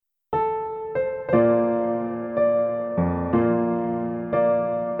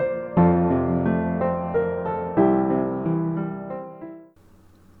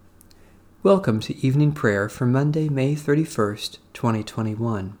Welcome to evening prayer for Monday, May 31st,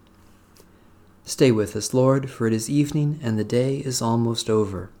 2021. Stay with us, Lord, for it is evening and the day is almost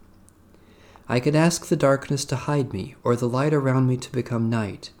over. I could ask the darkness to hide me or the light around me to become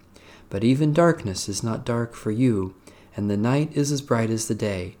night, but even darkness is not dark for you, and the night is as bright as the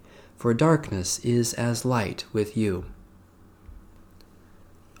day, for darkness is as light with you.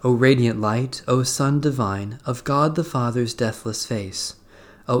 O radiant light, O Son divine, of God the Father's deathless face,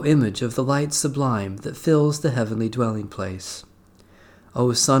 O image of the light sublime that fills the heavenly dwelling place.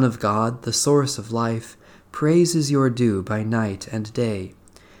 O Son of God, the source of life, praise is your due by night and day.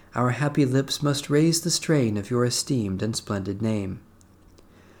 Our happy lips must raise the strain of your esteemed and splendid name.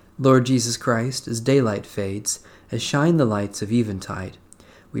 Lord Jesus Christ, as daylight fades, as shine the lights of eventide,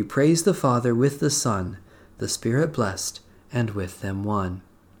 we praise the Father with the Son, the Spirit blessed, and with them one.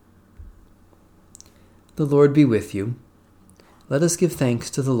 The Lord be with you. Let us give thanks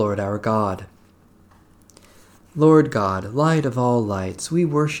to the Lord our God. Lord God, light of all lights, we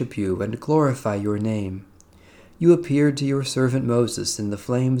worship you and glorify your name. You appeared to your servant Moses in the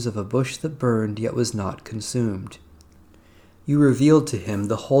flames of a bush that burned yet was not consumed. You revealed to him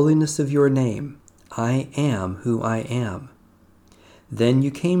the holiness of your name, I am who I am. Then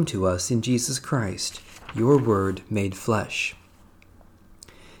you came to us in Jesus Christ, your word made flesh.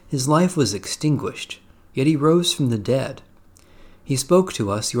 His life was extinguished, yet he rose from the dead. He spoke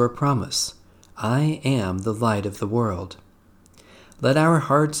to us your promise, I am the light of the world. Let our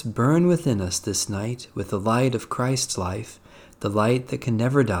hearts burn within us this night with the light of Christ's life, the light that can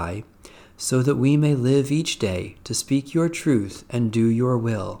never die, so that we may live each day to speak your truth and do your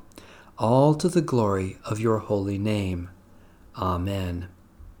will, all to the glory of your holy name. Amen.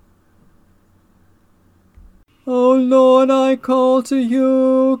 O Lord, I call to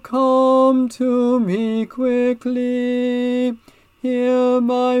you, come to me quickly. Hear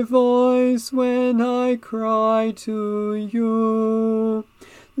my voice when I cry to you.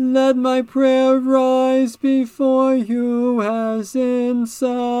 Let my prayer rise before you as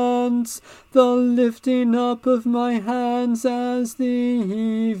incense, the lifting up of my hands as the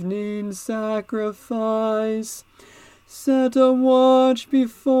evening sacrifice. Set a watch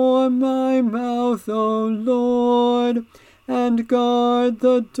before my mouth, O Lord, and guard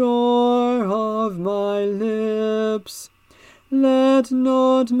the door of my lips. Let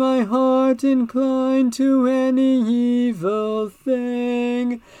not my heart incline to any evil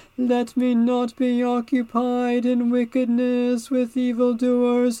thing. Let me not be occupied in wickedness with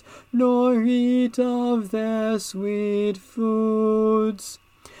evildoers, nor eat of their sweet foods.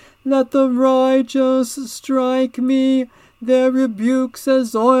 Let the righteous strike me. Their rebukes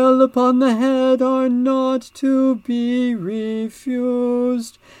as oil upon the head are not to be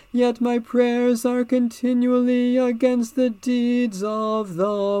refused. Yet my prayers are continually against the deeds of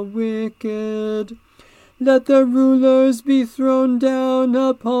the wicked. Let the rulers be thrown down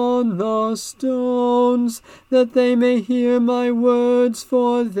upon the stones, that they may hear my words,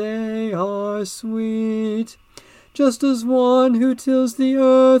 for they are sweet. Just as one who tills the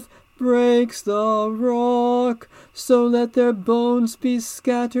earth breaks the rock, so let their bones be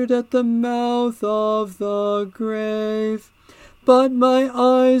scattered at the mouth of the grave. But my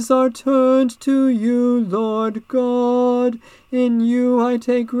eyes are turned to you, Lord God. In you I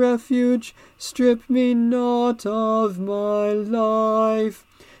take refuge. Strip me not of my life.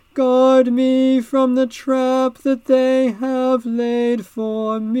 Guard me from the trap that they have laid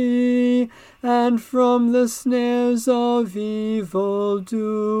for me, and from the snares of evildoers.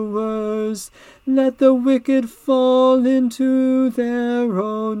 Let the wicked fall into their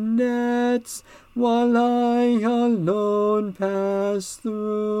own nets, while I alone pass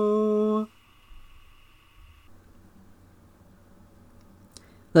through.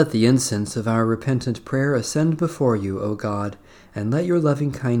 Let the incense of our repentant prayer ascend before you, O God, and let your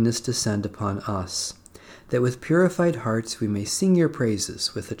loving kindness descend upon us, that with purified hearts we may sing your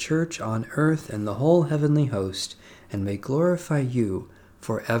praises with the church on earth and the whole heavenly host, and may glorify you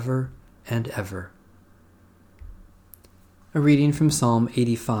forever and ever. A reading from Psalm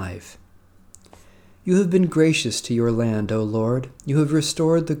 85. You have been gracious to your land, O Lord. You have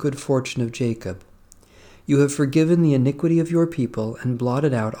restored the good fortune of Jacob. You have forgiven the iniquity of your people and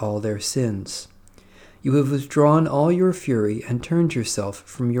blotted out all their sins. You have withdrawn all your fury and turned yourself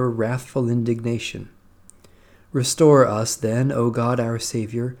from your wrathful indignation. Restore us, then, O God our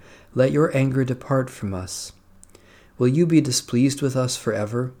Savior. Let your anger depart from us. Will you be displeased with us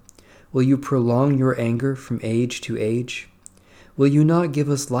forever? Will you prolong your anger from age to age? Will you not give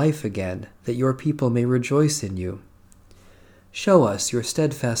us life again, that your people may rejoice in you? Show us your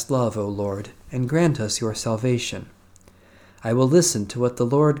steadfast love, O Lord, and grant us your salvation. I will listen to what the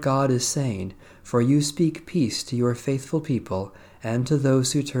Lord God is saying, for you speak peace to your faithful people and to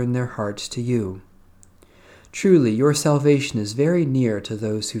those who turn their hearts to you. Truly, your salvation is very near to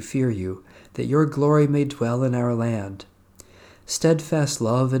those who fear you, that your glory may dwell in our land. Steadfast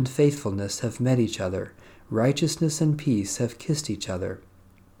love and faithfulness have met each other. Righteousness and peace have kissed each other.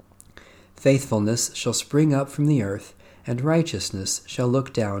 Faithfulness shall spring up from the earth, and righteousness shall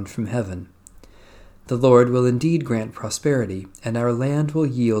look down from heaven. The Lord will indeed grant prosperity, and our land will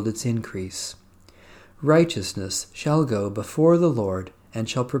yield its increase. Righteousness shall go before the Lord, and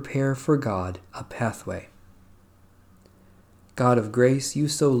shall prepare for God a pathway. God of grace, you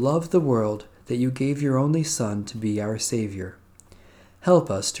so loved the world that you gave your only Son to be our Savior.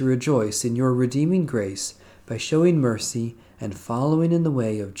 Help us to rejoice in your redeeming grace by showing mercy and following in the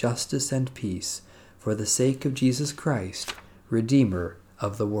way of justice and peace, for the sake of Jesus Christ, Redeemer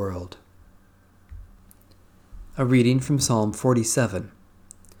of the world. A reading from Psalm 47.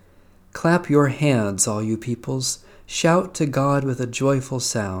 Clap your hands, all you peoples, shout to God with a joyful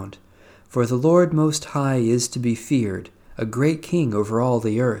sound. For the Lord Most High is to be feared, a great King over all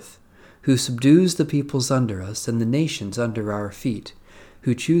the earth, who subdues the peoples under us and the nations under our feet,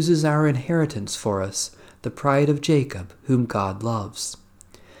 who chooses our inheritance for us, the pride of Jacob, whom God loves.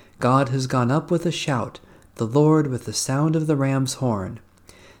 God has gone up with a shout, the Lord with the sound of the ram's horn.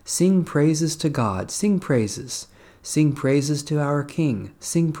 Sing praises to God, sing praises. Sing praises to our King,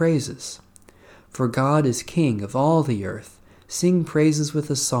 sing praises. For God is King of all the earth, sing praises with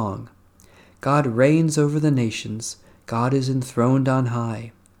a song. God reigns over the nations, God is enthroned on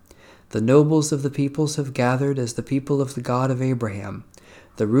high. The nobles of the peoples have gathered as the people of the God of Abraham.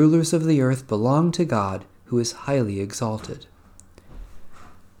 The rulers of the earth belong to God, who is highly exalted.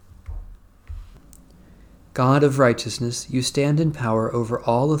 God of righteousness, you stand in power over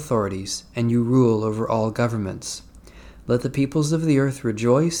all authorities, and you rule over all governments. Let the peoples of the earth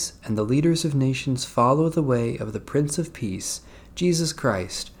rejoice, and the leaders of nations follow the way of the Prince of Peace, Jesus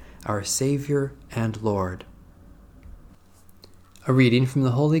Christ, our Savior and Lord. A reading from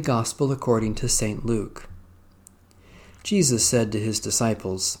the Holy Gospel according to St. Luke. Jesus said to his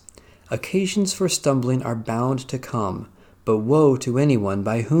disciples, "Occasions for stumbling are bound to come, but woe to anyone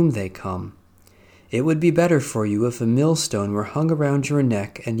by whom they come. It would be better for you if a millstone were hung around your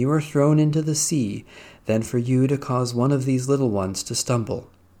neck and you were thrown into the sea, than for you to cause one of these little ones to stumble.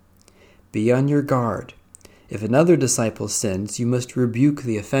 Be on your guard. If another disciple sins, you must rebuke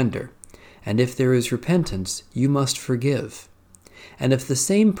the offender, and if there is repentance, you must forgive. And if the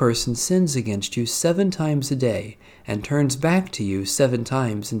same person sins against you 7 times a day, and turns back to you 7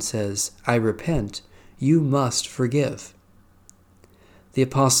 times and says, 'I repent,' you must forgive." The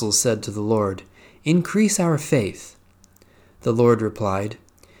apostles said to the Lord, "Increase our faith." The Lord replied,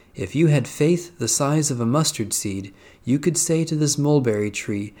 "If you had faith the size of a mustard seed, you could say to this mulberry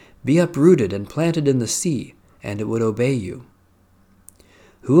tree, 'Be uprooted and planted in the sea,' and it would obey you.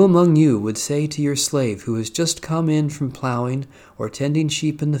 Who among you would say to your slave who has just come in from plowing or tending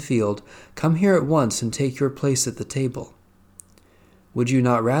sheep in the field, 'Come here at once and take your place at the table'? Would you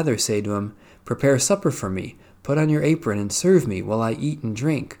not rather say to him, 'Prepare supper for me, put on your apron and serve me while I eat and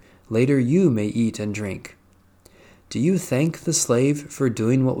drink. Later you may eat and drink'? Do you thank the slave for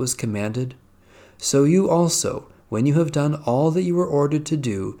doing what was commanded? So you also, when you have done all that you were ordered to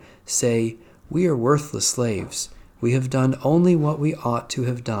do, say, 'We are worthless slaves. We have done only what we ought to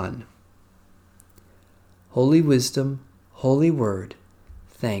have done.'" Holy Wisdom, Holy Word,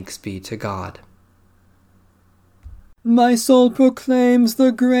 thanks be to God. My soul proclaims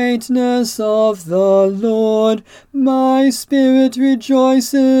the greatness of the Lord. My spirit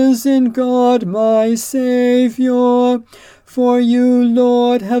rejoices in God my Saviour. For you,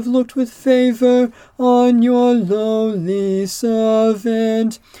 Lord, have looked with favor on your lowly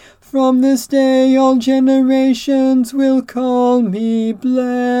servant. From this day all generations will call me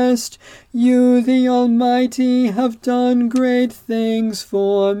blessed. You, the Almighty, have done great things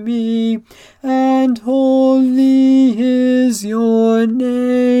for me, and holy is your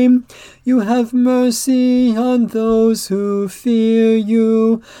name. You have mercy on those who fear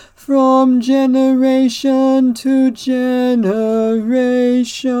you, from generation to generation.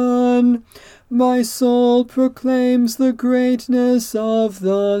 My soul proclaims the greatness of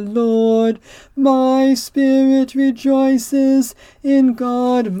the Lord. My spirit rejoices in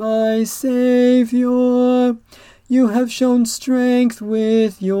God my Saviour. You have shown strength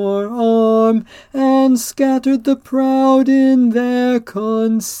with your arm, and scattered the proud in their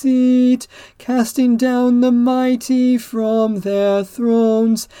conceit, casting down the mighty from their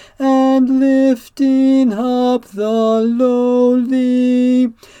thrones, and lifting up the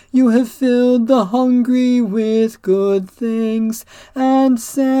lowly. You have filled the hungry with good things, and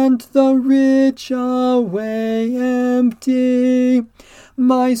sent the rich away empty.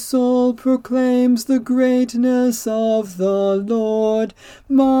 My soul proclaims the greatness of the Lord.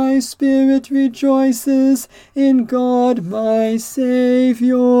 My spirit rejoices in God my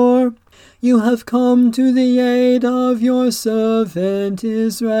Saviour. You have come to the aid of your servant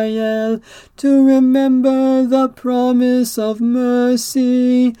Israel, to remember the promise of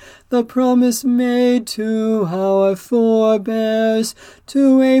mercy, the promise made to our forebears,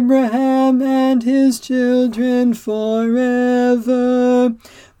 to Abraham and his children forever.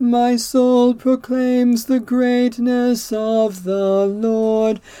 My soul proclaims the greatness of the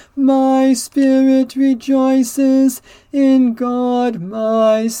Lord. My spirit rejoices in God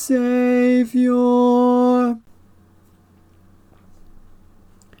my Saviour.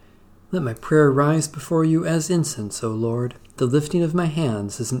 Let my prayer rise before you as incense, O Lord, the lifting of my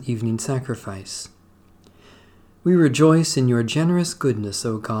hands as an evening sacrifice. We rejoice in your generous goodness,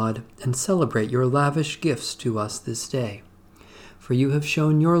 O God, and celebrate your lavish gifts to us this day. For you have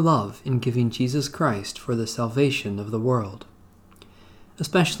shown your love in giving Jesus Christ for the salvation of the world.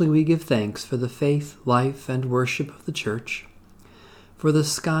 Especially we give thanks for the faith, life, and worship of the Church, for the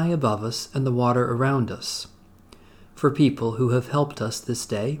sky above us and the water around us, for people who have helped us this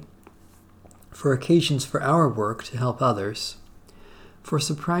day, for occasions for our work to help others, for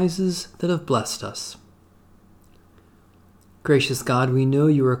surprises that have blessed us. Gracious God, we know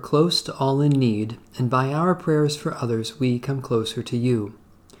you are close to all in need, and by our prayers for others we come closer to you.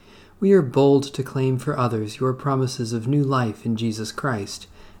 We are bold to claim for others your promises of new life in Jesus Christ,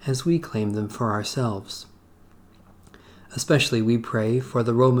 as we claim them for ourselves. Especially we pray for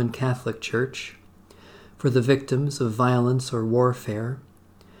the Roman Catholic Church, for the victims of violence or warfare,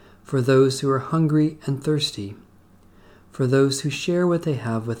 for those who are hungry and thirsty, for those who share what they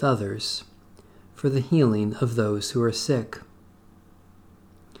have with others, for the healing of those who are sick.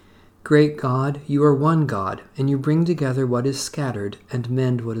 Great God, you are one God, and you bring together what is scattered and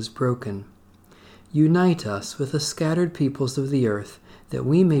mend what is broken. Unite us with the scattered peoples of the earth, that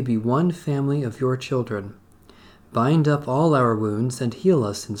we may be one family of your children. Bind up all our wounds and heal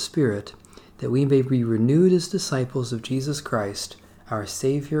us in spirit, that we may be renewed as disciples of Jesus Christ, our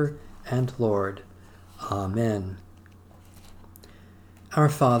Savior and Lord. Amen. Our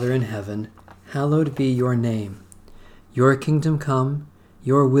Father in heaven, hallowed be your name. Your kingdom come,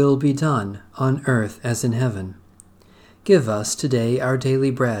 your will be done, on earth as in heaven. Give us today our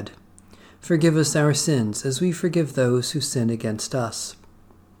daily bread. Forgive us our sins as we forgive those who sin against us.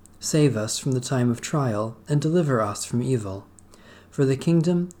 Save us from the time of trial, and deliver us from evil. For the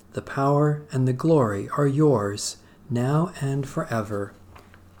kingdom, the power, and the glory are yours, now and forever.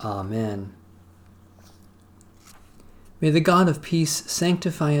 Amen. May the God of peace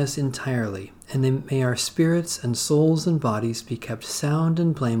sanctify us entirely, and may our spirits and souls and bodies be kept sound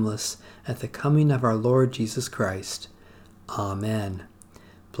and blameless at the coming of our Lord Jesus Christ. Amen.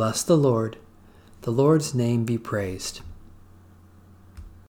 Bless the Lord. The Lord's name be praised.